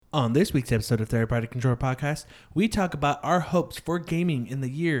On this week's episode of Third Party Controller Podcast, we talk about our hopes for gaming in the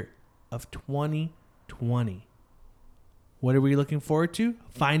year of 2020. What are we looking forward to?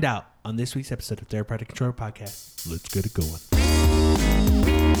 Find out on this week's episode of Third Party Controller Podcast. Let's get it going.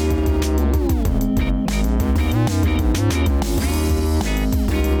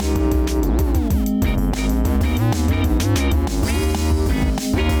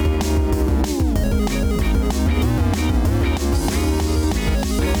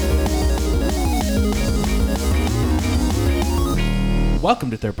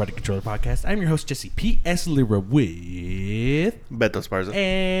 Welcome to Third Party Controller Podcast. I'm your host, Jesse P.S. Lira with Beto Esparza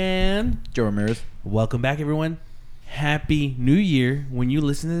and Joe Ramirez. Welcome back, everyone. Happy New Year. When you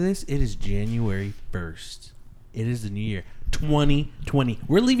listen to this, it is January 1st. It is the new year, 2020.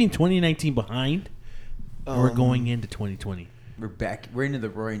 We're leaving 2019 behind. And we're going into 2020. We're back. We're into the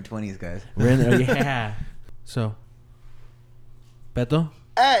roaring 20s, guys. We're in there, yeah. So, Beto?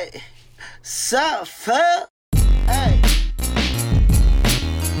 Hey, sup, fuck? Hey.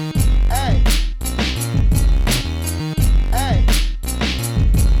 Hey. Hey.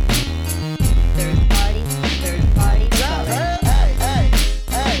 Third party Sup, controller. hey, hey,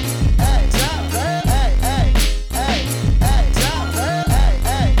 hey, hey, sup, hey, hey, hey, hey, sup, hey,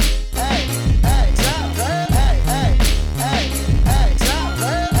 hey, hey, hey, sup, hey, hey, hey, hey, sup,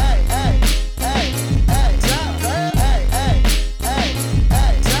 hey, hey, hey, hey, sup, hey, hey, hey,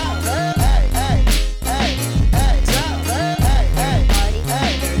 hey, sup, hey, hey, hey, hey, sup, hey,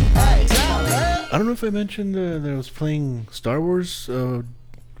 Third party controller. I don't know if I mentioned that I was playing Star Wars, the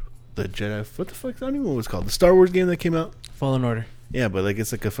Jedi. What the fuck? I don't even know what it's called. The Star Wars game that came out. Fallen Order. Yeah, but like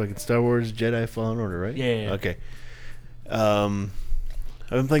it's like a fucking Star Wars Jedi Fallen Order, right? Yeah. Okay. I've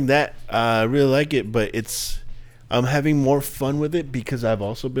been playing that. I really like it, but I'm having more fun with it because I've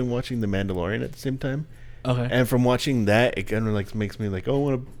also been watching The Mandalorian at the same time. Okay. And from watching that, it kind of like makes me like, oh,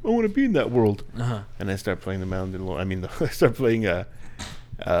 I want to be in that world. Uh-huh. And I start playing The Mandalorian. I mean, I start playing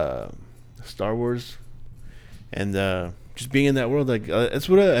Star Wars, and just being in that world. Like that's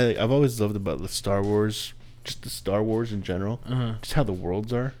what I've always loved about the Star Wars, just the Star Wars in general. Uh-huh. Just how the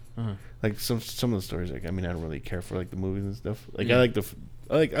worlds are. Uh-huh. Like some of the stories. Like I mean, I don't really care for like the movies and stuff. Like Yeah. I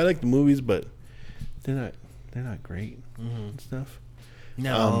like the movies, but they're not great Mm-hmm. and stuff.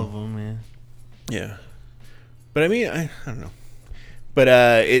 Not all of them, man. Yeah, but I mean, I don't know. But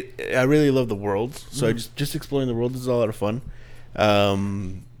I really love the worlds. So I just exploring the world is a lot of fun.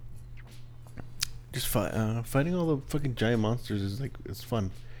 Just fighting all the fucking giant monsters is like it's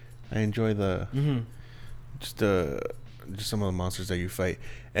fun. I enjoy the Mm-hmm. just some of the monsters that you fight.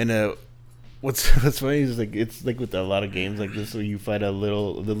 And what's funny is like it's like with a lot of games like this, where you fight the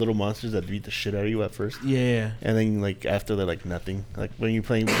little monsters that beat the shit out of you at first, Yeah. and then like after they're like nothing. Like when you've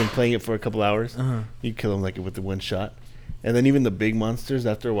been playing it for a couple hours, Uh-huh. you kill them like with the one shot. And then even the big monsters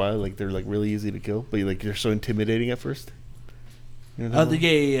after a while, like they're like really easy to kill, but they're so intimidating at first. You know what I'm Oh, talking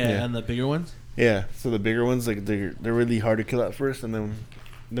yeah. Yeah. And the bigger ones? yeah, so the bigger ones, like they're really hard to kill at first, and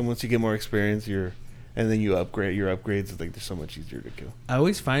then once you get more experience, and then you upgrade your upgrades. Like they're so much easier to kill. I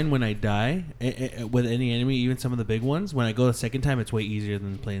always find when I die with any enemy, even some of the big ones, when I go the second time, it's way easier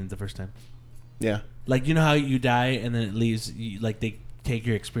than playing it the first time. Yeah, Like, you know how you die and then it leaves, like they take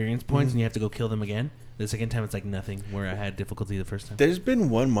your experience points and you have to go kill them again? The second time, it's like nothing, where I had difficulty the first time. there's been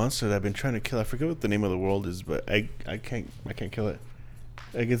one monster that I've been trying to kill. I forget what the name of the world is, but I can't kill it.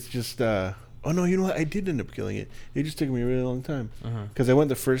 Like it's just oh no, you know what? I did end up killing it. It just took me a really long time. Uh-huh. Because I went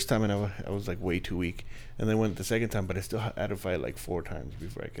the first time and I was like way too weak, and then went the second time, but I still had to fight like 4 times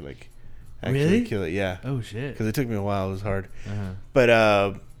before I could like actually Really? kill it. Yeah, Oh, shit. because it took me a while. It was hard, Uh-huh. but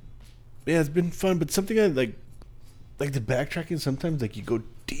yeah, it's been fun. But something I like the backtracking. Sometimes like you go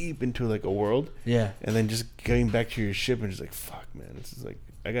deep into like a world, Yeah. and then just getting back to your ship and just like fuck, man, this is like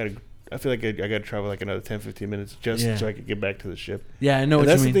I feel like I gotta travel like another 10-15 minutes just Yeah. so I could get back to the ship. Yeah, I know And what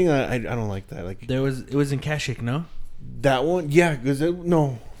that's you the mean. thing I don't like that. Like It was in Kashyyyk, no? that one, yeah, because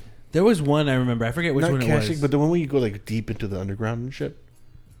no. There was one I remember. I forget which Not one it Kashyyyk, was. but the one where you go like deep into the underground and shit.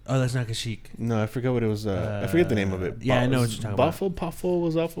 Oh, that's not Kashyyyk. No, I forgot what it was. I forget the name of it. Yeah, I know what you're talking about. Buffalo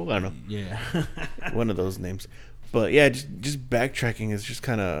was awful. I don't know. Yeah. One of those names. But yeah, just backtracking is just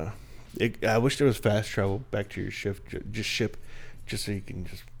kind of. I wish there was fast travel back to your ship, just so you can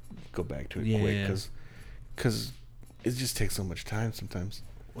just go back to it quick. Yeah. Because it just takes so much time sometimes.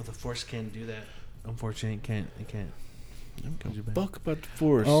 Well, the Force can't do that. Unfortunately, it can't. Don't give a fuck about the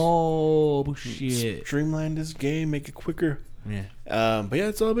Force. Oh, shit. Streamline this game, make it quicker. Yeah. But yeah,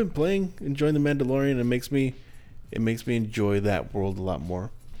 it's all I've been playing, enjoying the Mandalorian. It makes me enjoy that world a lot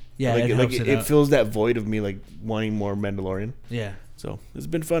more. Yeah, like, it helps it out. fills that void of me like wanting more Mandalorian. Yeah. So it's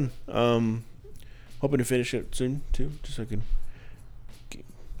been fun. Hoping to finish it soon too, just so I can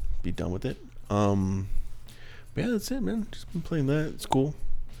be done with it. But yeah, that's it, man. Just been playing that. It's cool.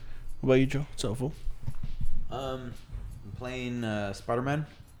 What about you, Joe? What's up, fool? I'm playing Spider-Man.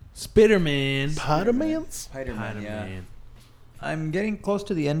 Spider-Man. Spider-Man? Spider-Man, yeah. I'm getting close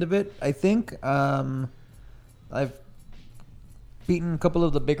to the end of it, I think. I've beaten a couple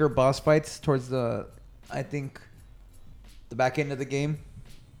of the bigger boss fights towards the back end of the game.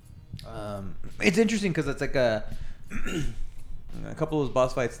 It's interesting because it's like a couple of those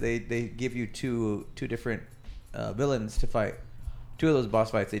boss fights. They give you two different villains to fight. Two of those boss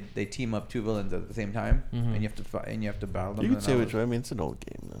fights, they team up two villains at the same time, and you have to fight, and you have to battle them. You can say which one. I mean, it's an old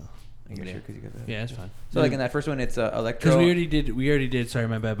game, though. Are you sure? 'Cause you got that? Yeah, it's fine. So like in that first one, it's Electro. Because we already did. Sorry,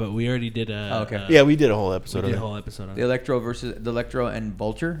 my bad. But we already did. Okay. Yeah, we did a whole we episode did of a it. whole episode on The it. Electro and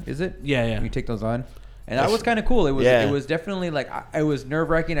Vulture, is it? Yeah. You take those on, and that was kind of cool. It was Yeah. it was definitely like it was nerve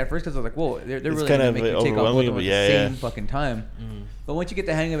wracking at first because I was like, whoa, they're It's really kind gonna of make you take on both of them overwhelming, at but the yeah, same yeah. fucking time. Mm. But once you get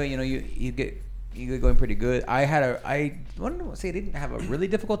the hang of it, you get going pretty good. I wouldn't say I didn't have a really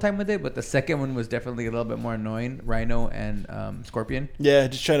difficult time with it, but the second one was definitely a little bit more annoying. Rhino and Scorpion. Yeah,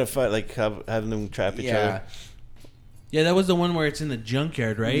 just trying to fight, like, having them trap each other. Yeah, that was the one where it's in the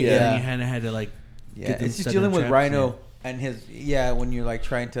junkyard, right? Yeah. And then you kind of had to like. Yeah, get them it's just set in dealing with traps, Rhino and his when you're like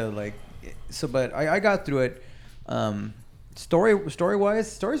trying to like but I got through it. Story wise,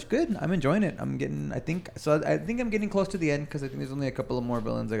 story's good. I'm enjoying it. I think I'm getting close to the end because I think there's only a couple of more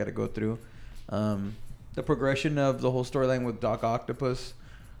villains I got to go through. The progression of the whole storyline with Doc Octopus,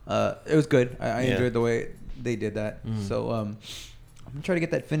 it was good. I enjoyed the way they did that. So I'm gonna try to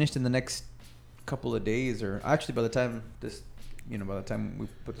get that finished in the next couple of days, or actually by the time we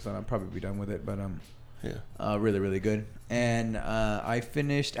put this on, I'll probably be done with it. But Yeah. really, really good. And I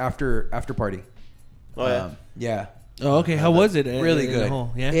finished After Party. Oh, yeah. Yeah. Oh, okay. How was it? Really In the good.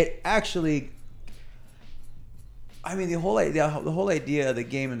 whole- yeah. It actually. I mean, the whole idea of the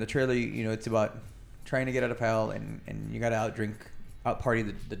game and the trailer, it's about trying to get out of hell, and you got to out party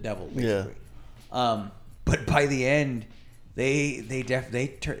the devil, basically. Yeah. But by the end, they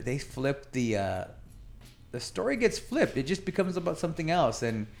flip the story gets flipped. It just becomes about something else,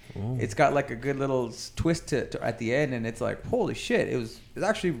 and it's got like a good little twist to at the end, and it's like, holy shit! It's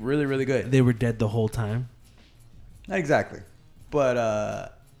actually really, really good. They were dead the whole time. Not exactly, but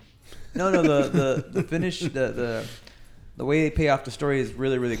no, the finish, the way they pay off the story is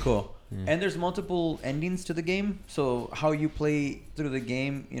really, really cool. And there's multiple endings to the game, so how you play through the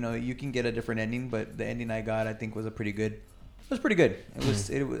game, you can get a different ending. But the ending I got, I think, was pretty good. It was pretty good.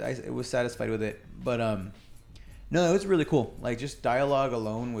 It was satisfied with it. But no, it was really cool. Like just dialogue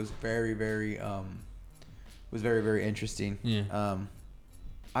alone was very, very very interesting. Yeah.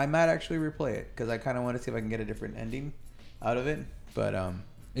 I might actually replay it because I kind of want to see if I can get a different ending out of it. But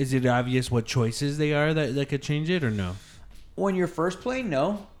Is it obvious what choices they are that could change it, or no? when you're first playing,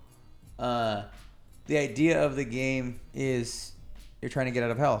 no. The idea of the game is you're trying to get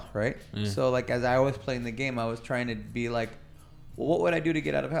out of hell, right? Yeah. So like as I was playing the game, I was trying to be like, well, what would I do to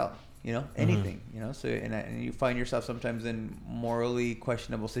get out of hell? Anything. So and you find yourself sometimes in morally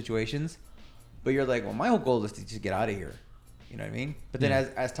questionable situations, but you're like, well, my whole goal is to just get out of here. You know what I mean? But then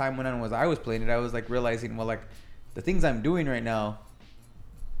as time went on, as I was playing it, I was like realizing, well, like the things I'm doing right now,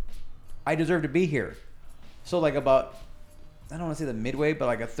 I deserve to be here. So like about, I don't want to say the midway, but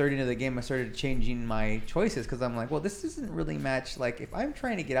like a third into the game, I started changing my choices because I'm like, well, this doesn't really match. Like if I'm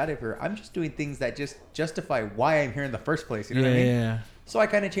trying to get out of here, I'm just doing things that just justify why I'm here in the first place. You know what I mean? Yeah. So I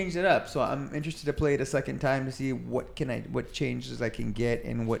kind of changed it up. So I'm interested to play it a second time to see what changes I can get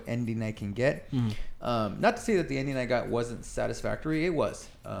and what ending I can get. Not to say that the ending I got wasn't satisfactory. It was,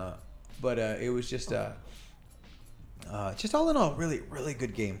 but it was just all in all, really, really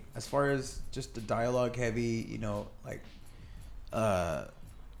good game. As far as just the dialogue heavy,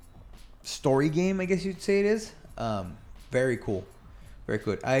 story game, I guess you'd say it is. Very cool, very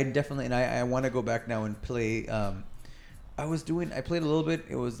good. I definitely, and I want to go back now and play. I played a little bit.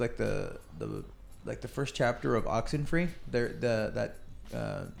 It was like the first chapter of Oxenfree.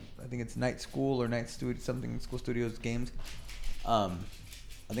 I think it's Night School or Night Studio, something School Studios games. I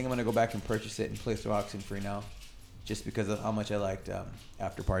think I'm gonna go back and purchase it and play some Oxenfree now, just because of how much I liked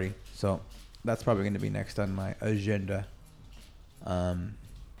After Party. So that's probably gonna be next on my agenda.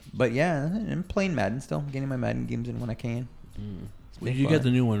 But yeah, I'm playing Madden still. I'm getting my Madden games in when I can. You got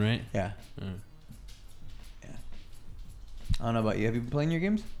the new one, right? Yeah. I don't know about you. Have you been playing your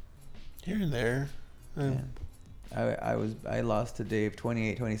games? Here and there. Yeah. I lost to Dave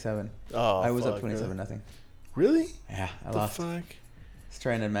 28-27. Oh, I was up fuck, 27-0. Really? Yeah, I The lost. fuck? I was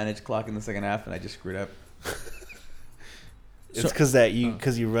trying to manage clock in the second half and I just screwed up. It's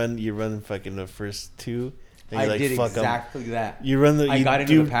because you run fucking the first two, And I you're like, did fuck 'em. exactly that. You run the. I You got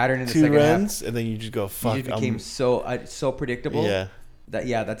into do the pattern in the 2 second half. runs, and then you just go fuck. It just became so predictable. Yeah.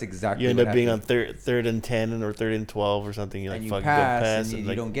 That's exactly. You end what up being on happened. third and 10 or third and 12 or something. You're like, and you fuck, pass, and you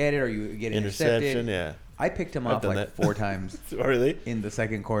like, don't get it, or you get interception. intercepted. Yeah. I picked him I've off done like that. 4 times Oh, really? in the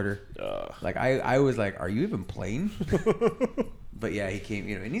second quarter. Ugh. Like I was like, "Are you even playing?" But yeah, he came,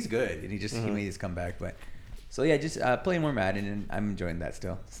 and he's good, and he made his comeback. But so yeah, just playing more Madden, and I'm enjoying that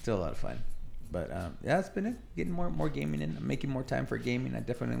still. Still a lot of fun. But yeah, it's been it. Getting more gaming in. I'm making more time for gaming. I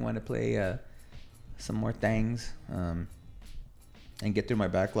definitely want to play some more things and get through my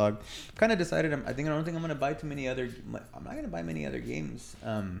backlog. Kind of decided. I don't think I'm gonna buy too many other. I'm not gonna buy many other games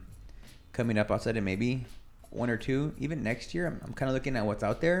coming up outside of maybe 1 or 2. Even next year, I'm kind of looking at what's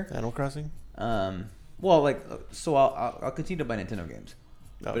out there. Animal Crossing? Well, I'll continue to buy Nintendo games.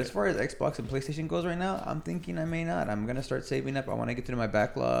 But Okay. as far as Xbox and PlayStation goes right now, I'm thinking I may not. I'm gonna start saving up. I want to get through my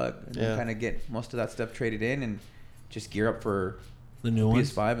backlog and kind of get most of that stuff traded in and just gear up for The new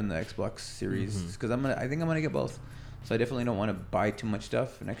ones. PS5 and the Xbox Series because I think I'm gonna get both. So I definitely don't want to buy too much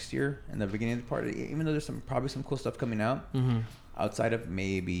stuff next year in the beginning of the part. Even though there's probably some cool stuff coming out outside of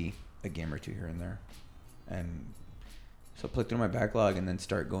maybe a game or 2 here and there, and so play through my backlog and then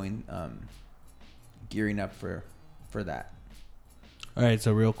start going gearing up for that. All right,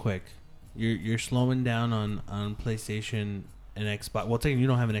 so real quick, you're slowing down on PlayStation and Xbox. Well, technically you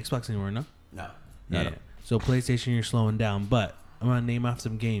don't have an Xbox anymore, no? No. Yeah. So PlayStation, you're slowing down, but I'm gonna name off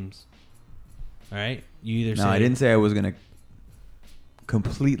some games. All right, you either No, say I didn't say I was gonna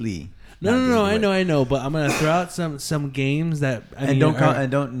completely. No, not no, give it away. I know, but I'm gonna throw out some games that And don't count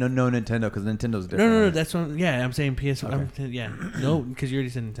and don't no Nintendo because Nintendo's different. No, right? that's what. Yeah, I'm saying PS. Okay. Yeah, no, because you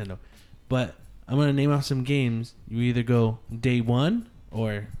already said Nintendo. But I'm gonna name off some games. You either go day 1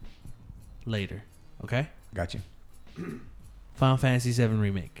 or later. Okay. Got you. Final Fantasy VII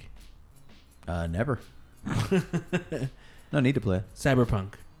remake. Never. No need to play.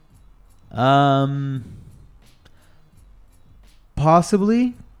 Cyberpunk.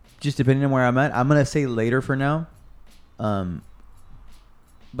 Possibly, just depending on where I'm at. I'm gonna say later for now.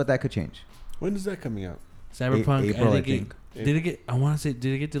 But that could change. When is that coming out? Cyberpunk. April, I think think. Did it get? I want to say.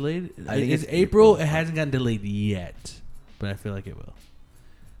 Did it get delayed? I think It's it's April. April. It hasn't gotten delayed yet, but I feel like it will.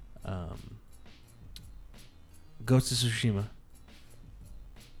 Ghost of Tsushima.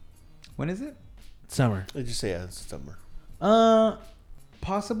 When is it? Summer. I just say it's summer.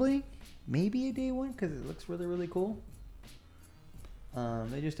 Possibly, maybe a day 1 because it looks really really cool.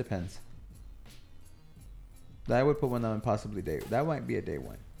 It just depends. I would put one on possibly day. That might be a day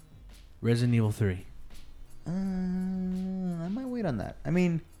 1. Resident Evil 3. I might wait on that. I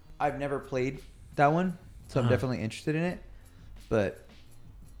mean, I've never played that one, so I'm definitely interested in it. But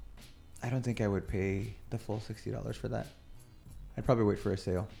I don't think I would pay the full $60 for that. I'd probably wait for a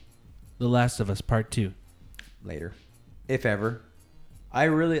sale The Last of Us Part 2. later, if ever. I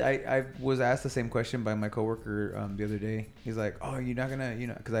was asked the same question by my coworker the other day. He's like, "Oh, you're not gonna,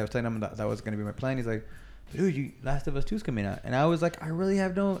 because I was telling him that was gonna be my plan." He's like, "Dude, Last of Us 2 is coming out," and I was like, I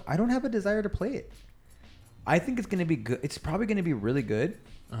don't have a desire to play it. I think it's gonna be good. It's probably gonna be really good.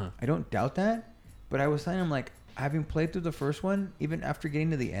 I don't doubt that. But I was telling him, like, having played through the first one, even after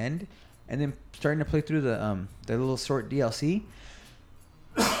getting to the end, and then starting to play through the little short DLC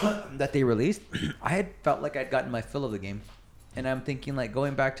that they released, I had felt like I'd gotten my fill of the game. And I'm thinking, like,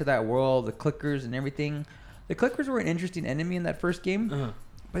 going back to that world, the clickers and everything. The clickers were an interesting enemy in that first game,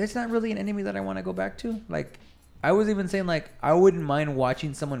 but it's not really an enemy that I want to go back to. Like, I was even saying, like, I wouldn't mind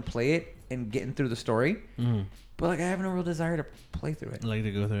watching someone play it and getting through the story, but, like, I have no real desire to play through it. Like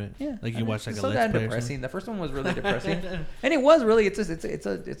to go through it. Yeah, Like I you mean, watch like it's a so Let's damn Play. Or depressing. something. The first one was really depressing, and it was really. It's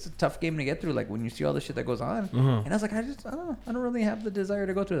a tough game to get through. Like when you see all the shit that goes on, and I was like, I don't really have the desire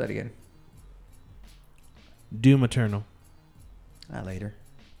to go through that again. Doom Eternal. Later.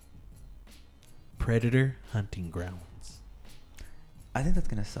 Predator Hunting Grounds. I think that's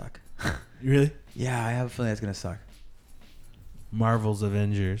gonna suck. Really? Yeah, I have a feeling that's gonna suck. Marvel's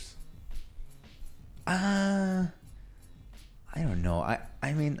Avengers. I don't know.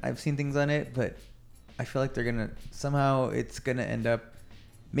 I mean, I've seen things on it, but I feel like it's gonna end up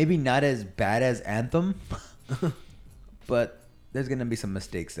maybe not as bad as Anthem, but there's gonna be some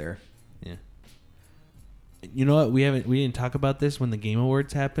mistakes there. Yeah. You know what? We didn't talk about this when the Game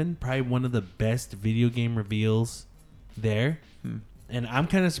Awards happened. Probably one of the best video game reveals there. And I'm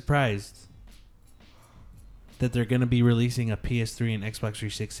kind of surprised that they're going to be releasing a PS3 and Xbox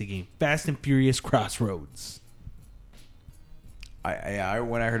 360 game. Fast and Furious Crossroads. I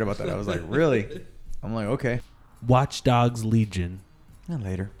when I heard about that, I was like, really? I'm like, okay. Watch Dogs Legion.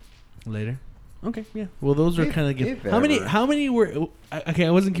 Later. Later? Okay, yeah. Well, those are If- kind of games. if How many ever. were... Okay,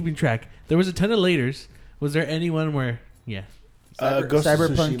 I wasn't keeping track. There was a ton of laters, Was there anyone where Ghost of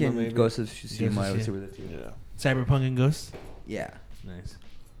Cyberpunk Tsushima, and maybe. Ghost of Tsushima, I would Tsushima. say were the two. Yeah. Cyberpunk and Ghosts? Yeah. Nice.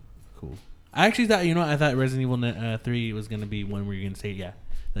 Cool. I actually thought, I thought Resident Evil 3 was going to be one where you're going to say,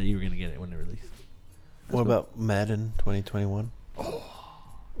 that you were going to get it when it released. What about Madden 2021?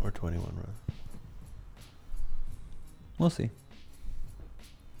 Or 21, rather. We'll see.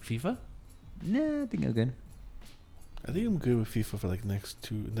 FIFA? Nah, I think I'm good. I think I'm good with FIFA for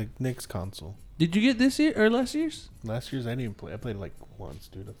next console. Did you get this year or last year's? Last year's I didn't even play. I played like once,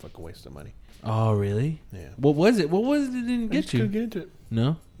 dude. A fucking waste of money. Oh, really? Yeah. What was it? What was it that didn't I get just you? couldn't get into it.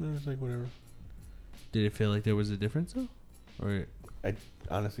 No? It was like whatever. Did it feel like there was a difference though? Or I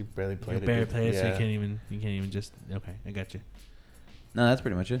honestly barely played you it. barely dude. play it, so you Yeah. can't even just okay, I got you. No, that's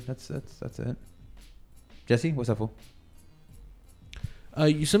pretty much it. That's it. Jesse, what's up, fool?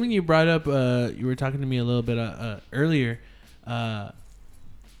 Something you brought up, you were talking to me a little bit earlier.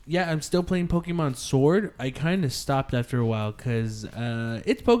 Yeah, I'm still playing Pokemon Sword. I kind of stopped after a while because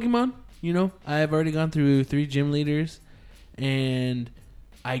it's Pokemon. I've already gone through 3 gym leaders, and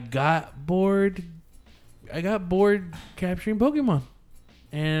I got bored. Capturing Pokemon,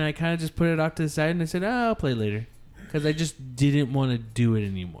 and I kind of just put it off to the side, and I said, I'll play later, because I just didn't want to do it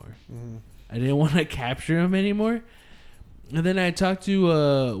anymore. I didn't want to capture them anymore. And then I talked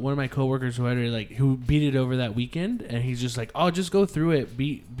to one of my coworkers who beat it over that weekend, and he's just like, "Oh, just go through it,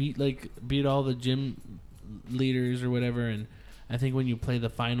 beat all the gym leaders or whatever." And I think when you play the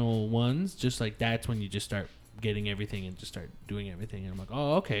final ones, just like that's when you just start getting everything and just start doing everything. And I'm like,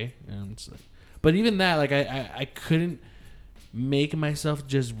 "Oh, okay." And it's like, but even that, like I couldn't make myself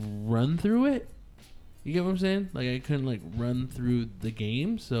just run through it. You get what I'm saying? Like I couldn't like run through the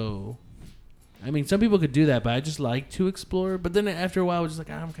game, so. I mean, some people could do that, but I just like to explore. But then after a while, I was just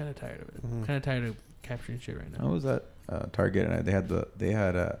like, I'm kind of tired of it. I'm kind of tired of capturing shit right I now. was at Target, and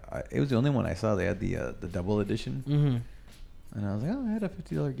it was the only one I saw. They had the double edition, Mm-hmm. and I was like, oh, I had a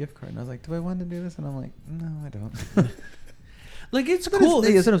 $50 gift card, and I was like, do I want to do this? And I'm like, no, I don't. Like it's But cool.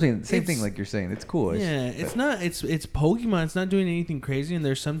 That's what I'm saying. Same it's- thing, like you're saying. It's cool. It's not. It's Pokemon. It's not doing anything crazy. And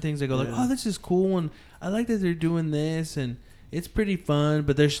there's some things that go like, oh, this is cool, and I like that they're doing this, and it's pretty fun.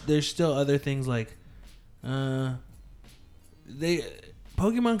 But there's still other things like,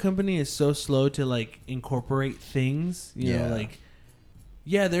 Pokemon Company is so slow to like incorporate things. You know, like.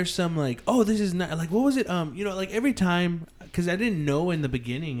 Yeah, there's some like, oh, this is not like, what was it? Like every time, because I didn't know in the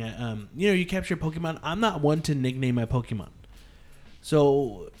beginning, you capture Pokemon. I'm not one to nickname my Pokemon,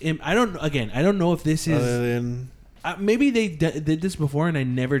 so I don't know if this is. Other than Maybe they did this before, and I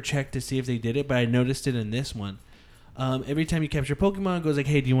never checked to see if they did it, but I noticed it in this one. Every time you capture Pokemon, it goes like,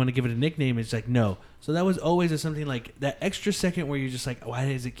 hey, do you want to give it a nickname? It's like, no. So that was always something like that extra second where you're just like, why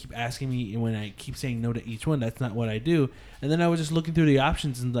does it keep asking me when I keep saying no to each one? That's not what I do. And then I was just looking through the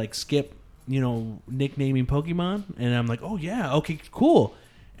options and like skip, nicknaming Pokemon. And I'm like, oh, yeah, okay, cool.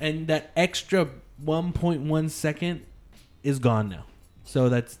 And that extra 1.1 second is gone now. So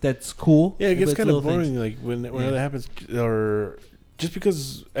that's cool. yeah, it gets But it's kind of little things. boring. Like when that happens, or just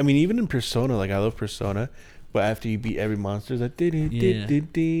because I mean, even in Persona, like I love Persona. But after you beat every monster, it's like, I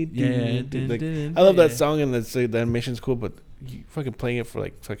love that song and the animation's cool, but you fucking playing it for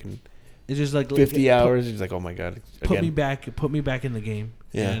like fucking It's just like 50 hours. It's like, oh my god, Put me back in the game.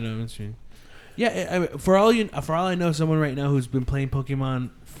 Yeah. I know what I'm saying. Yeah, for all I know, someone right now who's been playing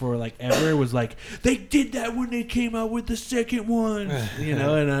Pokemon for like ever was like, they did that when they came out with the second one, and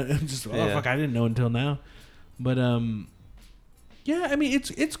I'm just fuck, I didn't know until now. But yeah, I mean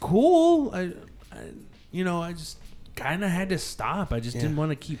it's cool. I just kind of had to stop. I just didn't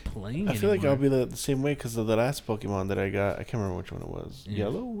want to keep playing. I feel like anymore. I'll be the same way because of the last Pokemon that I got. I can't remember which one it was. Yeah.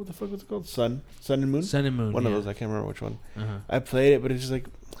 Yellow? What the fuck was it called? Sun and Moon? Sun and Moon. One yeah. of those. I can't remember which one. Uh-huh. I played it, but it's just like,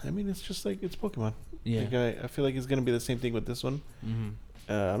 I mean, it's just like, it's Pokemon. Yeah. Like I feel like it's going to be the same thing with this one. Mm-hmm.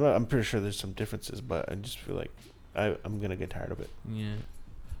 I'm pretty sure there's some differences, but I just feel like I'm going to get tired of it. Yeah.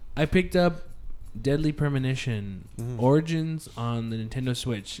 I picked up Deadly Premonition Origins on the Nintendo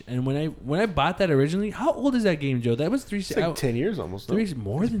Switch, and when I bought that originally, how old is that game, Joe? That was It's like 10 years almost. No?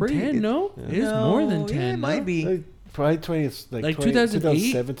 more It's than pretty- 10. No, yeah. it is more than 10. Yeah, it might be. Like, probably 20, like 20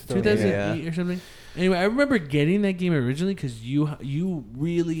 2008, 2007, 2008 or something. Anyway, I remember getting that game originally because you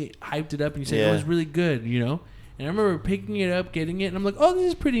really hyped it up and you said it Yeah. was really good, And I remember picking it up, getting it, and I'm like, oh, this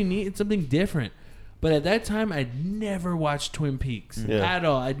is pretty neat. It's something different. But at that time, I'd never watched Twin Peaks at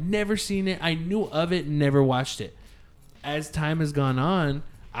all. I'd never seen it. I knew of it, never watched it. As time has gone on,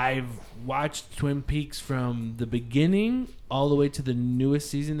 I've watched Twin Peaks from the beginning all the way to the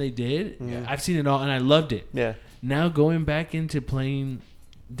newest season they did. I've seen it all, and I loved it. Yeah. Now going back into playing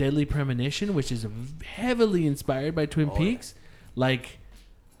Deadly Premonition, which is heavily inspired by Twin Peaks, like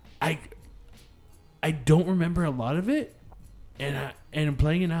I don't remember a lot of it, and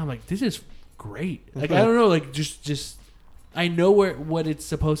playing it now, I'm like, this is great. Like, I don't know, like just I know what it's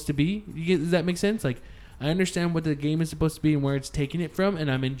supposed to be. Does that make sense? Like, I understand what the game is supposed to be and where it's taking it from,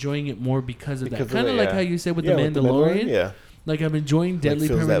 and I'm enjoying it more because of that. Kind of like how you said with the Mandalorian. Yeah. Like, I'm enjoying Deadly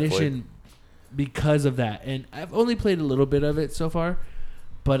fills that Premonition because of that, and I've only played a little bit of it so far,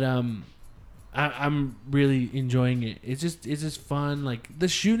 but I'm really enjoying it. It's just fun. Like, the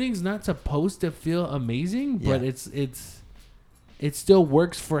shooting's not supposed to feel amazing, but it still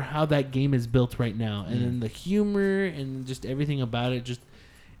works for how that game is built right now, and then the humor and just everything about it,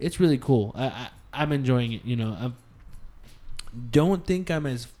 it's really cool. I'm enjoying it. You know, I don't think I'm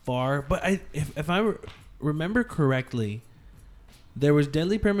as far, but if I remember correctly, there was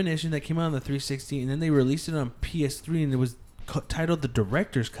Deadly Premonition that came out on the 360, and then they released it on PS3, and it was titled the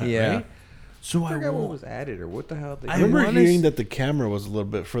Director's Cut, right? So I forgot what was added or what the hell. I remember hearing that the camera was a little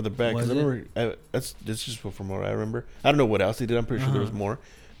bit further back. Was I remember that's just from what I remember. I don't know what else they did. I'm pretty sure there was more,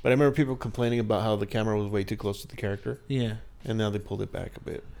 but I remember people complaining about how the camera was way too close to the character. Yeah, and now they pulled it back a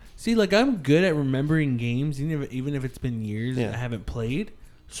bit. See, like, I'm good at remembering games, even if it's been years I haven't played.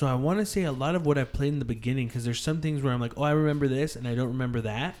 So I want to say a lot of what I played in the beginning, because there's some things where I'm like, oh, I remember this, and I don't remember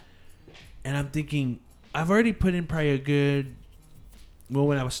that. And I'm thinking, I've already put in probably a good, well,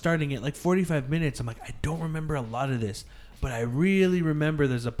 when I was starting it, like 45 minutes, I'm like, I don't remember a lot of this. But I really remember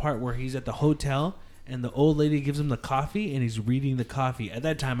there's a part where he's at the hotel, and the old lady gives him the coffee, and he's reading the coffee. At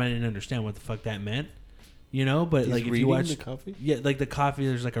that time, I didn't understand what the fuck that meant. You know, but he's like if you watch the coffee? Yeah, like the coffee,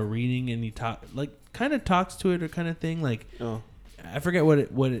 there's like a reading, and he kind of talks to it or kind of thing. Like, I forget what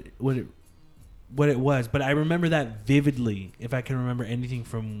it was, but I remember that vividly. If I can remember anything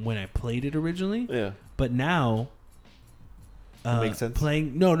from when I played it originally. Yeah. But now, makes sense.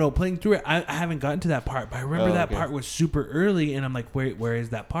 Playing through it, I haven't gotten to that part, but I remember that part was super early, and I'm like, where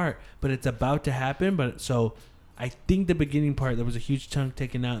is that part? But it's about to happen. But so I think the beginning part, there was a huge chunk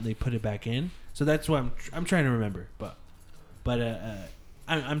taken out, and they put it back in. So that's what I'm trying to remember, but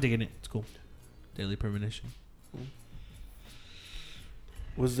I'm digging it. It's cool. Deadly Premonition.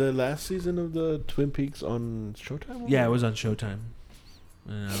 Was the last season of the Twin Peaks on Showtime? Yeah, it was on Showtime,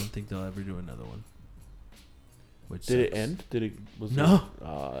 and I don't think they'll ever do another one. Which did sucks. it end? No.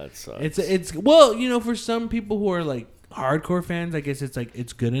 Oh, that sucks. It's well, you know, for some people who are like hardcore fans, I guess it's like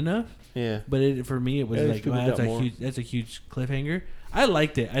it's good enough. Yeah. But for me, it was like, wow, that's a huge cliffhanger. I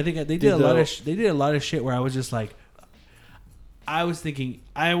liked it. I think they did they did a lot of shit where I was just like, I was thinking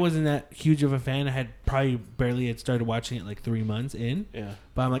I wasn't that huge of a fan. I had probably barely had started watching it like 3 months in. Yeah.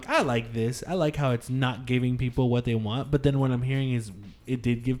 But I'm like, I like this. I like how it's not giving people what they want. But then what I'm hearing is it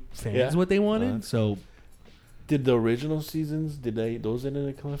did give fans what they wanted. So, did the original seasons those end in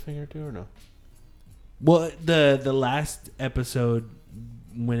a cliffhanger too or no? Well, the last episode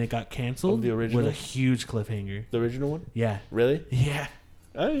when it got canceled the original? was a huge cliffhanger. The original one? Yeah. Really? Yeah.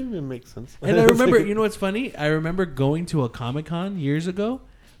 That even makes sense. And I remember, you know what's funny? I remember going to a Comic-Con years ago,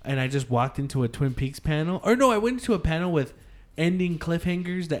 and I just walked into a Twin Peaks panel. Or no, I went to a panel with ending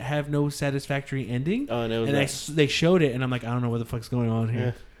cliffhangers that have no satisfactory ending. Oh, and they showed it, and I'm like, I don't know what the fuck's going on here.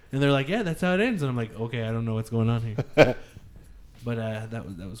 Yeah. And they're like, yeah, that's how it ends. And I'm like, okay, I don't know what's going on here. But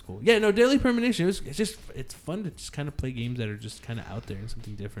that was cool. Yeah, no, Deadly Premonition. It's fun to just kind of play games that are just kind of out there and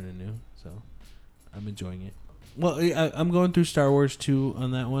something different and new. So I'm enjoying it. Well, I'm going through Star Wars 2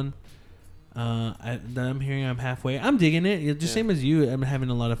 on that one. I'm hearing I'm halfway. I'm digging it. Just same as you. I'm having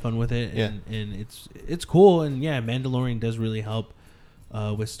a lot of fun with it. And, and it's cool. And yeah, Mandalorian does really help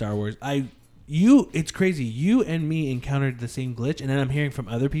with Star Wars. It's crazy. You and me encountered the same glitch, and then I'm hearing from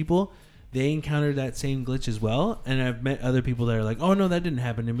other people they encountered that same glitch as well. And I've met other people that are like, oh no, that didn't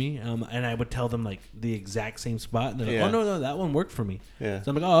happen to me. And I would tell them like the exact same spot, and they're like, oh no, that one worked for me. Yeah.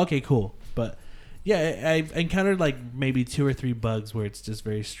 So I'm like, oh, okay, cool. But yeah, I've encountered like maybe 2 or 3 bugs where it's just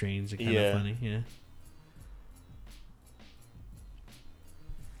very strange and kind of funny. Yeah.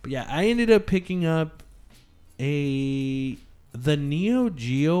 But yeah, I ended up picking up the Neo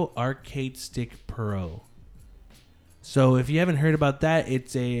Geo Arcade Stick Pro. So if you haven't heard about that,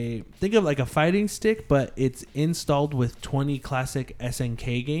 think of like a fighting stick, but it's installed with 20 classic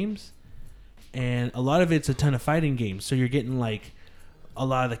SNK games. And a lot of it's a ton of fighting games. So you're getting like a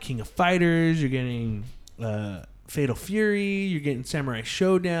lot of the King of Fighters, you're getting Fatal Fury, you're getting Samurai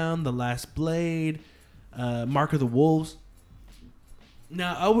Showdown, The Last Blade, Mark of the Wolves.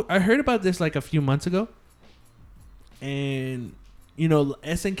 Now, I heard about this like a few months ago. And, you know,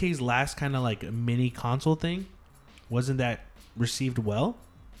 SNK's last kind of like mini console thing wasn't that received well.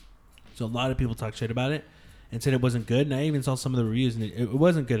 So a lot of people talk shit about it and said it wasn't good. And I even saw some of the reviews, and it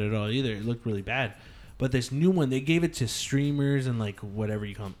wasn't good at all either. It looked really bad. But this new one, they gave it to streamers and like whatever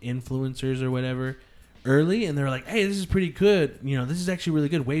you call them, influencers or whatever. early, and they were like, "Hey, this is pretty good. You know, this is actually really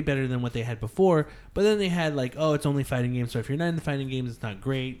good, way better than what they had before." But then they had like, "Oh, it's only fighting games, so if you're not in the fighting games, it's not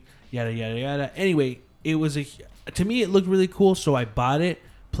great." Yada yada yada. Anyway, it was to me it looked really cool, so I bought it,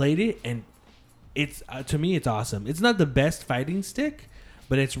 played it, and it's to me it's awesome. It's not the best fighting stick,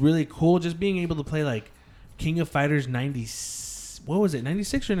 but it's really cool. Just being able to play like King of Fighters 90. What was it?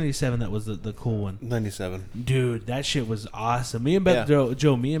 96 or 97? That was the cool one. 97. Dude, that shit was awesome. Me and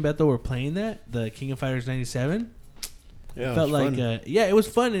Joe, me and Beto were playing that, the King of Fighters 97. Yeah, Felt it was like, fun. it was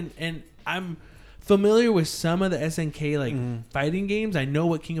fun, and I'm familiar with some of the SNK like fighting games. I know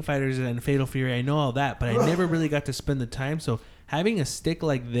what King of Fighters is and Fatal Fury. I know all that, but I never really got to spend the time. So having a stick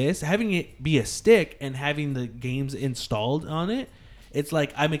like this, having it be a stick, and having the games installed on it. It's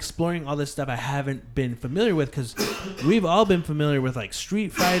like I'm exploring all this stuff I haven't been familiar with, because we've all been familiar with like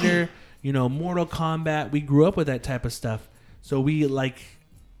Street Fighter, you know, Mortal Kombat. We grew up with that type of stuff. So we like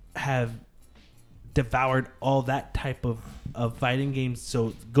have devoured all that type of fighting games.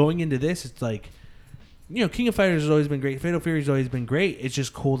 So going into this, it's like, you know, King of Fighters has always been great. Fatal Fury has always been great. It's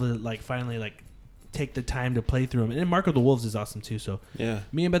just cool to like finally like take the time to play through them. And Mark of the Wolves is awesome too. So Yeah.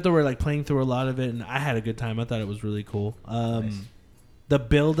 me and Beto were like playing through a lot of it, and I had a good time. I thought it was really cool. Nice. The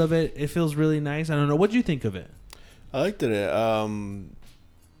build of it, it feels really nice. I don't know. What do you think of it? I liked it. I'm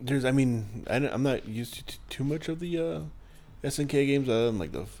not used to too much of the SNK games other than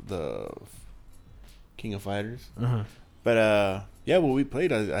like the King of Fighters. Uh-huh. But yeah, what we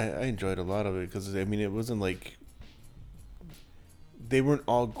played, I enjoyed a lot of it, because I mean it wasn't like they weren't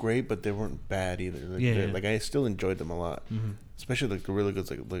all great, but they weren't bad either. Like, Yeah. like I still enjoyed them a lot, Mm-hmm. especially like the really good,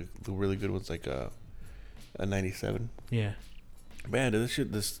 like the really good ones, like a 97. Yeah. Man,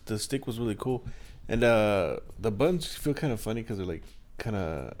 the stick was really cool, and the buttons feel kind of funny because they're like kind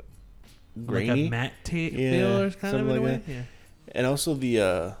of grainy, Like a matte tape Yeah, feel or kind of something in a like way. that. Yeah. and also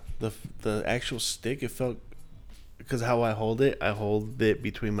the actual stick. It felt, because how I hold it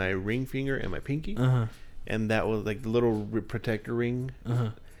between my ring finger and my pinky, Uh-huh. and that was like the little protector ring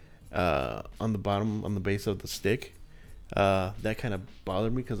Uh-huh. on the bottom, on the base of the stick. That kind of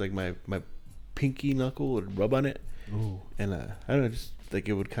bothered me because like my pinky knuckle would rub on it. Ooh. And I don't know, just like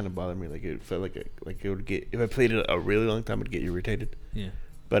it would kind of bother me. Like it felt like it would get, if I played it a really long time, it'd get irritated. Yeah.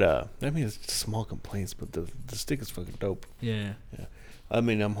 But I mean, it's just small complaints, but the stick is fucking dope. Yeah. I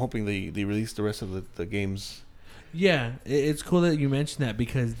mean, I'm hoping they release the rest of the games. Yeah, it's cool that you mentioned that,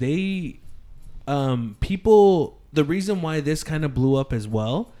 because they, people, the reason why this kind of blew up as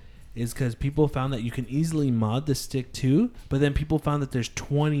well is because people found that you can easily mod the stick too, but then people found that there's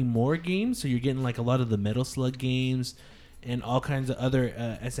 20 more games, so you're getting like a lot of the Metal Slug games and all kinds of other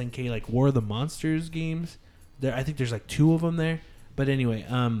SNK like War of the Monsters games. I think there's like 2 of them there. But anyway,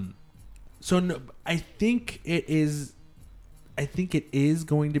 so no, I think it is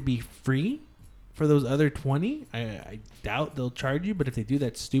going to be free for those other 20. I doubt they'll charge you, but if they do,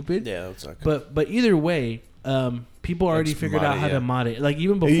 that's stupid. Yeah, that sucks. But either way, people already Just figured mod out it, how yeah. to mod it. Like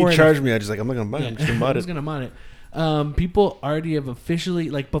even If before you charge me, I'm not gonna buy it. I'm just gonna mod I'm just it. gonna mod it. People already have officially,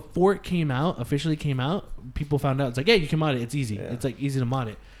 like before it officially came out, people found out it's like, yeah, you can mod it. It's easy. Yeah. It's like easy to mod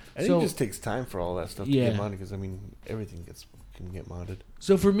it. I think it just takes time for all that stuff to Yeah. get modded, because I mean everything can get modded.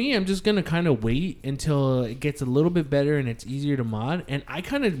 So for me, I'm just gonna kind of wait until it gets a little bit better and it's easier to mod. And I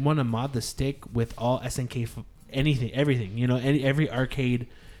kind of want to mod the stick with all SNK, everything. You know, every arcade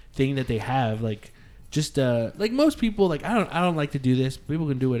thing that they have. Like just like most people, like I don't like to do this. People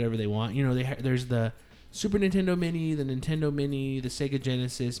can do whatever they want. You know, there's the Super Nintendo Mini, the Nintendo Mini, the Sega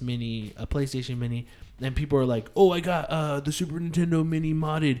Genesis Mini, a PlayStation Mini. And people are like, oh, I got the Super Nintendo Mini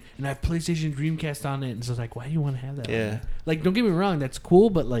modded, and I have PlayStation Dreamcast on it. And so it's like, why do you want to have that? on Yeah. there? Like, don't get me wrong, that's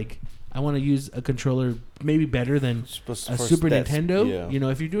cool, but like, I want to use a controller maybe better than a Super Nintendo. Yeah. You know,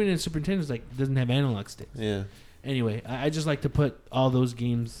 if you're doing it in Super Nintendo, it's like it doesn't have analog sticks. Yeah. Anyway, I just like to put all those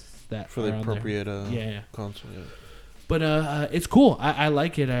games that For are the on there. appropriate Yeah. console. Yeah. But it's cool. I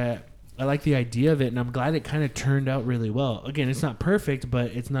like it. I like the idea of it, and I'm glad it kind of turned out really well. Again, it's not perfect, but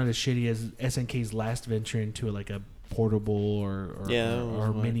it's not as shitty as SNK's last venture into like a portable or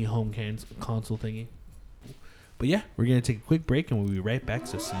mini home console thingy. But yeah, we're gonna take a quick break, and we'll be right back.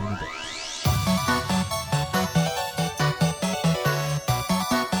 So see you in a bit.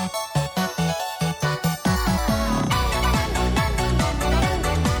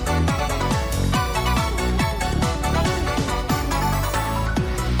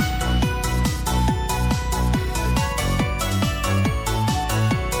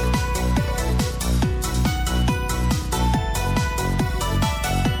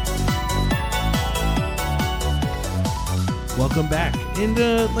 Welcome back. And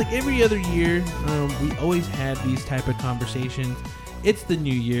like every other year, we always have these type of conversations. it's the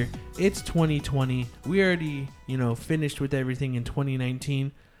new year. It's 2020. We already, finished with everything in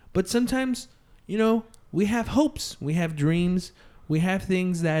 2019. But sometimes, we have hopes. We have dreams. We have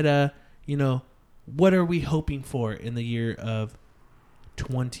things that, what are we hoping for in the year of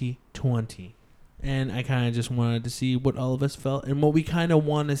 2020? And I kind of just wanted to see what all of us felt and what we kind of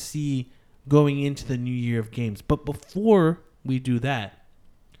want to see going into the new year of games. But before we do that,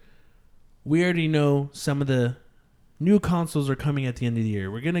 we already know some of the new consoles are coming at the end of the year.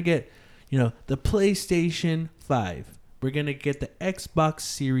 We're going to get, the PlayStation 5. We're going to get the Xbox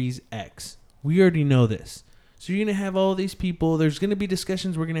Series X. We already know this. So you're going to have all these people. There's going to be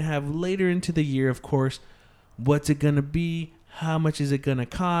discussions we're going to have later into the year, of course. What's it going to be? How much is it going to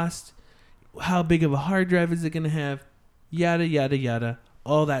cost? How big of a hard drive is it going to have? Yada, yada, yada.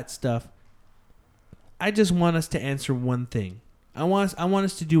 All that stuff. I just want us to answer one thing. I want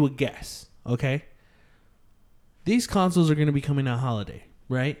us to do a guess, okay? These consoles are going to be coming out holiday,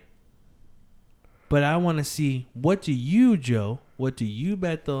 right? But I want to see, what do you, Joe, what do you,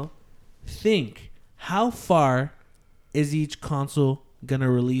 Beto, think? How far is each console going to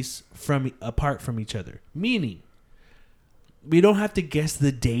release apart from each other? Meaning, we don't have to guess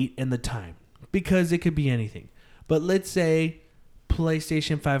the date and the time because it could be anything. But let's say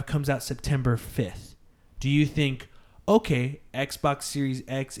PlayStation 5 comes out September 5th. Do you think, okay, Xbox Series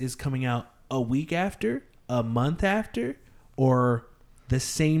X is coming out a week after, a month after, or the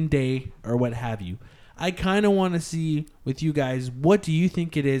same day, or what have you? I kind of want to see with you guys, what do you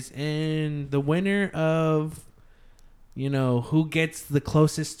think it is? And the winner of, who gets the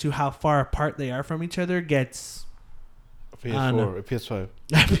closest to how far apart they are from each other gets PS4 or PS5.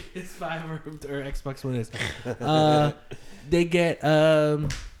 PS5 or Xbox One is. They get, I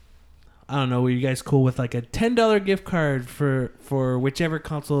don't know, were you guys cool with like a $10 gift card for whichever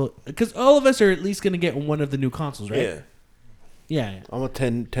console? Because all of us are at least going to get one of the new consoles, right? Yeah. I'm a $10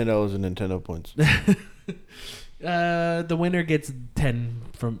 in Nintendo points. The winner gets 10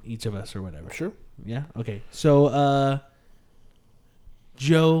 from each of us or whatever. Sure. Yeah. Okay. So,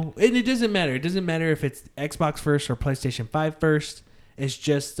 Joe, and it doesn't matter. It doesn't matter if it's Xbox first or PlayStation 5 first. It's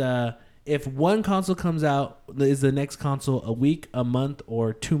just if one console comes out, is the next console a week, a month,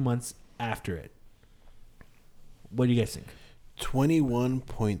 or 2 months after it? What do you guys think?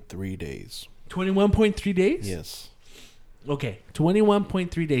 21.3 days. 21.3 days? Yes. Okay,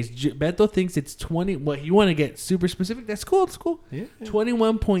 21.3 days. Beto thinks it's 20. What, you want to get super specific? That's cool. It's cool. Yeah.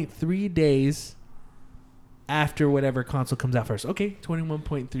 21.3 days after whatever console comes out first. Okay,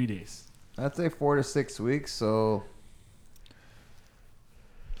 21.3 days. I'd say 4 to 6 weeks. So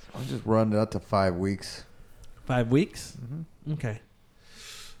I'll just run it out to 5 weeks. 5 weeks? Mm-hmm. Okay.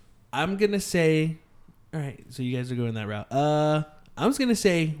 I'm going to say, all right, so you guys are going that route. I'm just going to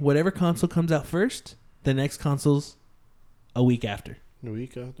say whatever console comes out first, the next console's a week after. A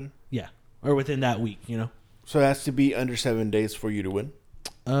week after? Yeah. Or within that week, So it has to be under 7 days for you to win?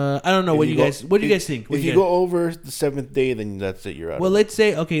 I don't know. What do you guys think? If you go over the 7th day, then that's it. You're out. Well, let's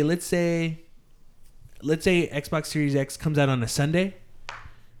say Xbox Series X comes out on a Sunday,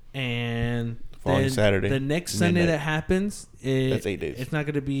 and Following Saturday, the next Sunday midnight. that happens, That's 8 days. It's not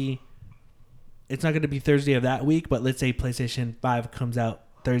going to be Thursday of that week, but let's say PlayStation 5 comes out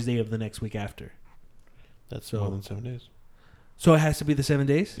Thursday of the next week after. That's more than 7 days. So it has to be the 7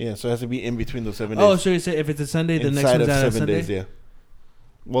 days? Yeah, so it has to be in between those 7 days. Oh, so you say if it's a Sunday, the next Inside one's of out on 7 Sunday? days, yeah.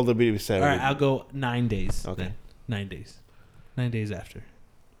 Well, there'll be Saturday. All right, I'll go 9 days. Okay. Then. 9 days. 9 days after.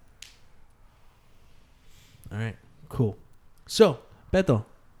 All right, cool. So, Beto,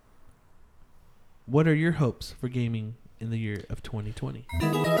 what are your hopes for gaming in the year of 2020?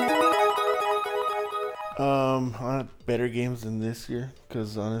 I want better games than this year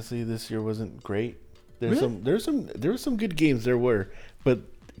because honestly, this year wasn't great. There were some good games. There were, but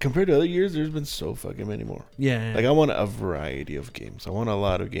compared to other years, there's been so fucking many more. Yeah. Like I want a variety of games. I want a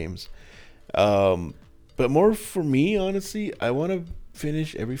lot of games. But more for me, honestly, I want to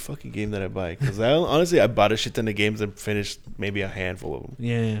finish every fucking game that I buy because I bought a shit ton of games and finished maybe a handful of them.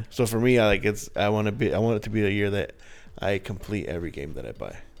 Yeah. So for me, I want it to be a year that I complete every game that I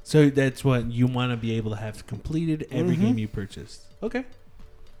buy. So that's what you want to be able to have completed every game you purchased. Okay.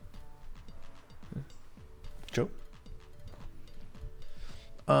 Joe?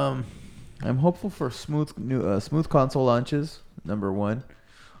 I'm hopeful for smooth console launches. Number one.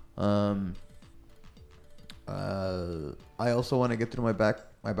 I also want to get through my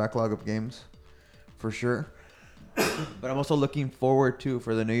backlog of games, for sure. But I'm also looking forward to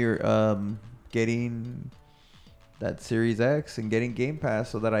for the new year, getting that Series X and getting Game Pass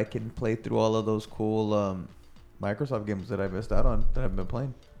so that I can play through all of those cool Microsoft games that I missed out on that I've been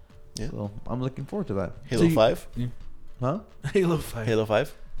playing. Yeah. So I'm looking forward to that. Halo 5? Yeah. Huh? Halo 5. Halo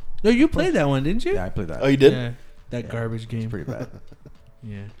 5. No, you played that one, didn't you? Yeah, I played that. Oh, you did? Yeah, that Yeah. garbage game. Pretty bad.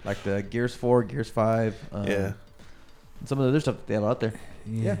 Yeah. Like the Gears 4, Gears 5. Yeah. And some of the other stuff that they have out there.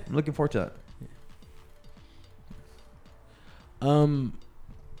 Yeah, I'm looking forward to that.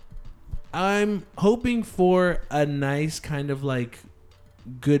 I'm hoping for a nice kind of like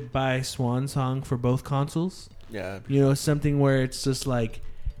goodbye swan song for both consoles. Yeah. You know, something where it's just like,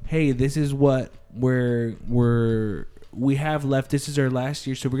 hey, this is what we have left. This is our last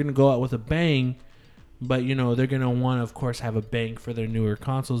year, so we're gonna go out with a bang. But you know, they're gonna want to, of course, have a bang for their newer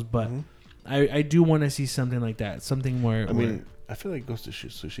consoles. But Mhm. I do want to see something like that. Something where I mean, I feel like Ghost of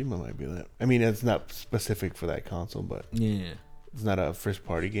Tsushima might be that. I mean, it's not specific for that console, but yeah. it's not a first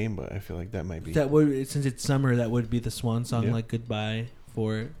party game. But I feel like that might be. That would, since it's summer, that would be the swan song, Yeah. like goodbye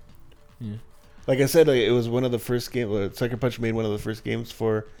for it. Yeah. Like I said, like, it was one of the first games. Sucker Punch made one of the first games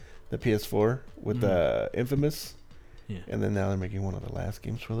for the PS4 with Infamous, Yeah. and then now they're making one of the last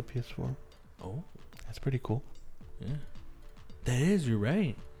games for the PS4. Oh, That's pretty cool. yeah. That is. You're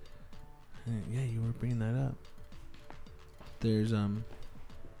right. Yeah, you were bringing that up. There's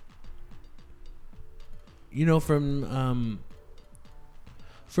you know, from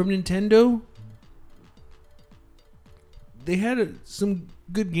Nintendo, they had some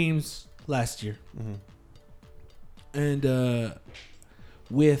good games last year. Hmm. And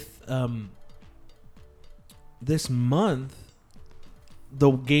with this month,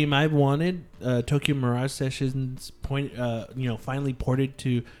 the game I wanted, Tokyo Mirage Sessions, finally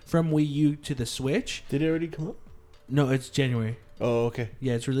ported from Wii U to the Switch. Did it already come up? No, it's January. Oh, okay.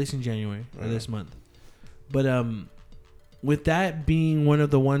 Yeah, it's released in January or Right. this month. But with that being one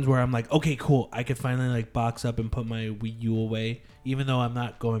of the ones where I'm like, okay, cool, I could finally like box up and put my Wii U away, even though I'm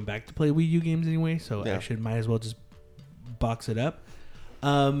not going back to play Wii U games anyway, so Yeah. might as well just box it up.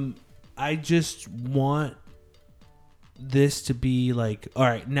 I just want this to be like, all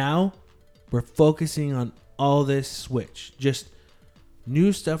right, now we're focusing on all this Switch, just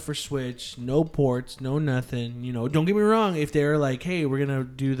new stuff for Switch, no ports, no nothing. You know, don't get me wrong, if they're like, hey, we're gonna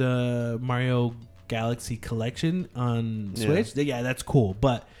do the Mario Galaxy collection on Switch, yeah, that's cool.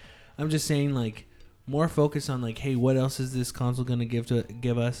 But I'm just saying, like, more focus on like, hey, what else is this console gonna give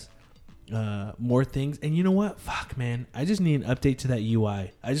us? More things. And you know what? Fuck, man, I just need an update to that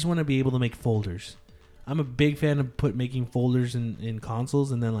UI. I just want to be able to make folders. I'm a big fan of making folders in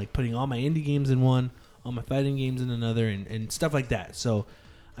consoles, and then like putting all my indie games in one, all my fighting games in another, and stuff like that. So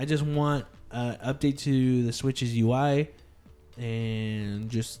I just want update to the Switch's UI, and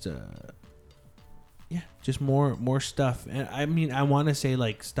just just more stuff. And I mean, I want to say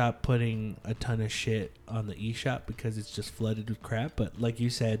like stop putting a ton of shit on the eShop because it's just flooded with crap. But like you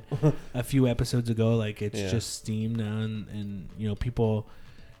said a few episodes ago, like it's just Steam now, and you know, people.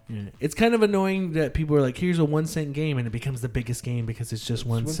 Yeah. It's kind of annoying that people are like, here's a 1 cent game, and it becomes the biggest game because it's just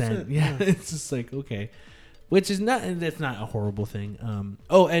 1 cent. Yeah, it's just like, okay. Which is not, and that's not a horrible thing. I'm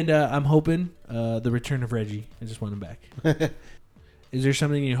hoping the return of Reggie. I just want him back. Is there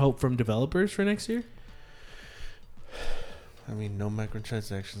something you hope from developers for next year? I mean, no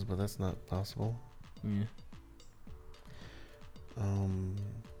microtransactions, but that's not possible. Yeah.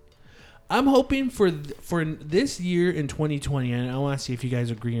 I'm hoping for this year in 2020, and I want to see if you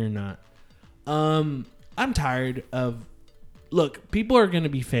guys agree or not. I'm tired of. Look, people are going to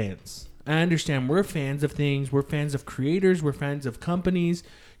be fans. I understand. We're fans of things. We're fans of creators. We're fans of companies.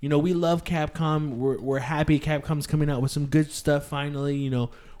 You know, we love Capcom. We're happy Capcom's coming out with some good stuff finally. You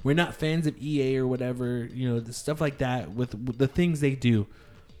know, we're not fans of EA or whatever. You know, the stuff like that with the things they do.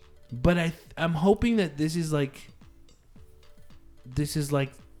 But I'm hoping that this is like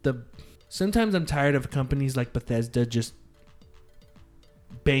the. Sometimes I'm tired of companies like Bethesda just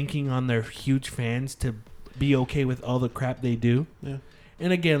banking on their huge fans to be okay with all the crap they do. Yeah.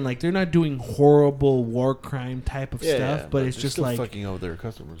 And again, like, they're not doing horrible war crime type of stuff, but it's they're just still like fucking over their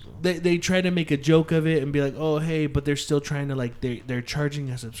customers. Though. they try to make a joke of it and be like, oh, hey, but they're still trying to, like, they're charging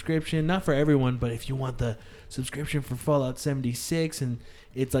a subscription, not for everyone, but if you want the subscription for Fallout 76, and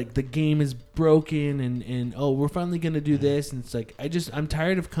it's like the game is broken, and oh, we're finally gonna do this, and it's like I'm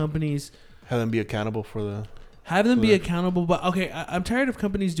tired of companies. Have them be accountable for the. Have them be accountable, but okay, I'm tired of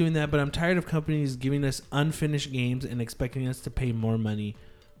companies doing that, but I'm tired of companies giving us unfinished games and expecting us to pay more money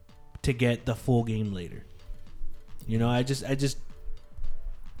to get the full game later. You know, I just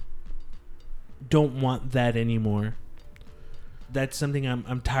don't want that anymore. That's something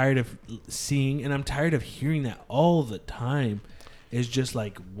I'm tired of seeing, and I'm tired of hearing that all the time. It's just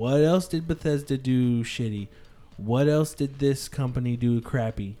like, what else did Bethesda do shitty? What else did this company do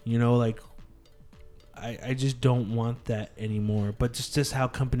crappy? You know, like, I just don't want that anymore. But just how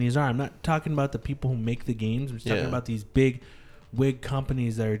companies are. I'm not talking about the people who make the games. I'm just talking Yeah. about these big wig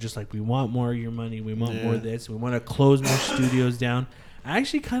companies that are just like, we want more of your money. We want Yeah. more of this. We want to close more studios down. I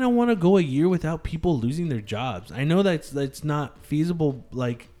actually kind of want to go a year without people losing their jobs. I know that's not feasible.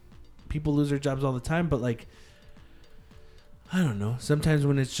 Like, people lose their jobs all the time, but like, I don't know. Sometimes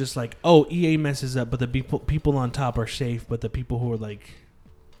when it's just like, oh, EA messes up, but the people on top are safe, but the people who are like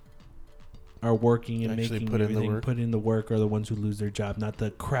are working and Actually making put in the everything, work. put in the work, are the ones who lose their job, not the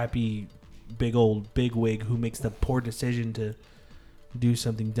crappy big wig who makes the poor decision to do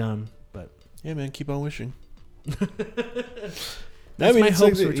something dumb. But Yeah, man, keep on wishing. That's my it's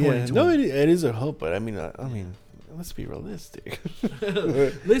hopes for yeah. 2020. No, it is a hope, but I mean, let's be realistic.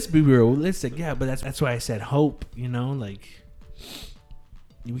 let's be realistic. Yeah, but that's why I said hope. You know, like,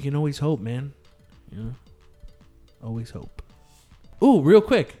 we can always hope, man. You know, always hope. Ooh, real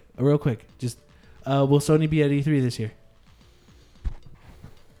quick. Just, will Sony be at E3 this year?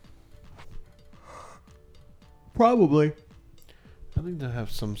 Probably. I think they'll have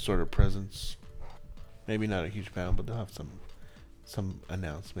some sort of presence. Maybe not a huge panel, but they'll have some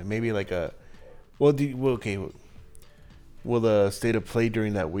announcement. Maybe like a. Will the state of play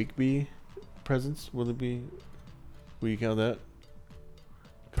during that week be presence? Will it be? Will you count that?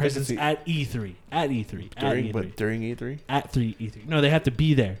 'Cause I can Presence see- at E3. At E3. during, at E3. but during E3. At E3. No, they have to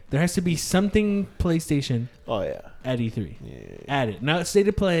be there. There has to be something PlayStation Oh yeah. at E3. Yeah. At it. Not state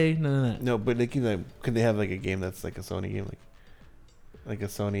of play. None of that. No, but they can they have like a game that's like a Sony game, like a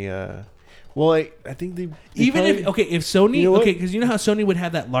Sony. Well, I think they Even probably- if Sony, You know what? okay, because you know how Sony would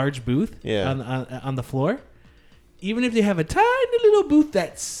have that large booth Yeah. on the floor? Even if they have a tiny little booth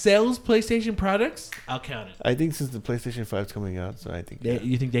that sells PlayStation products, I'll count it. I think since the PlayStation 5 is coming out, so I think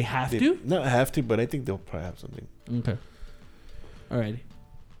You think they have they to? not have to, but I think they'll probably have something. Okay. Alrighty.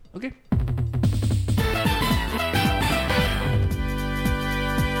 Okay.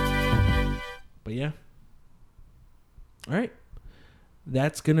 But yeah. Alright.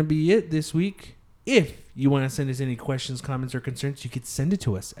 That's going to be it this week. If you want to send us any questions, comments, or concerns, you could send it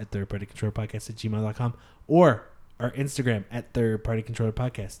to us at thirdpartycontrollerpodcast@gmail.com or our Instagram at Third Party Controller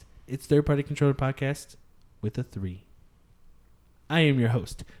Podcast. It's Third Party Controller Podcast with a 3. I am your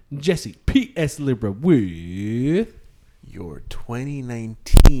host, Jesse P.S. Libra with... Your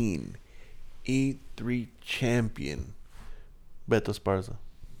 2019 E3 champion, Beto Esparza.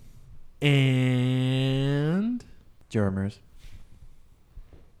 And Germers.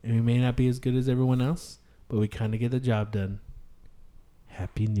 we may not be as good as everyone else, but we kind of get the job done.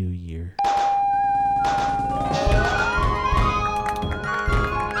 Happy New Year.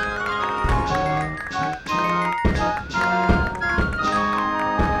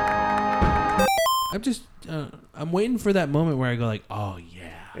 I'm waiting for that moment where I go like, oh yeah.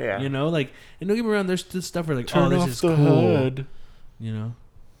 Yeah. You know, like, and don't get me wrong, there's this stuff where like, Turn oh, this off is the cool. HUD. You know,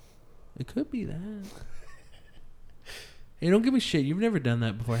 it could be that. Hey, don't give me shit. You've never done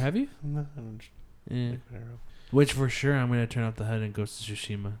that before, have you? No, I don't- Yeah. Which for sure, I'm gonna turn off the HUD and Ghost of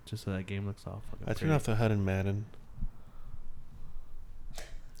Tsushima just so that game looks all fucking. I turn pretty. off the HUD in Madden.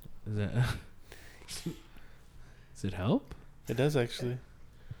 Is that? Does it help? It does actually.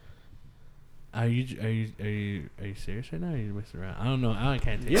 Are you serious right now? Or are you messing around? I don't know. I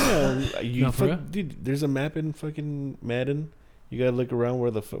can't take it. Yeah, you No, for real? dude. There's a map in fucking Madden. You gotta look around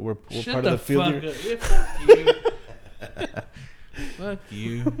where what Shut part of the field fuck you're. up. Yeah, fuck you. Fuck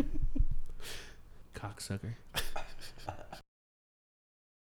you. Cocksucker.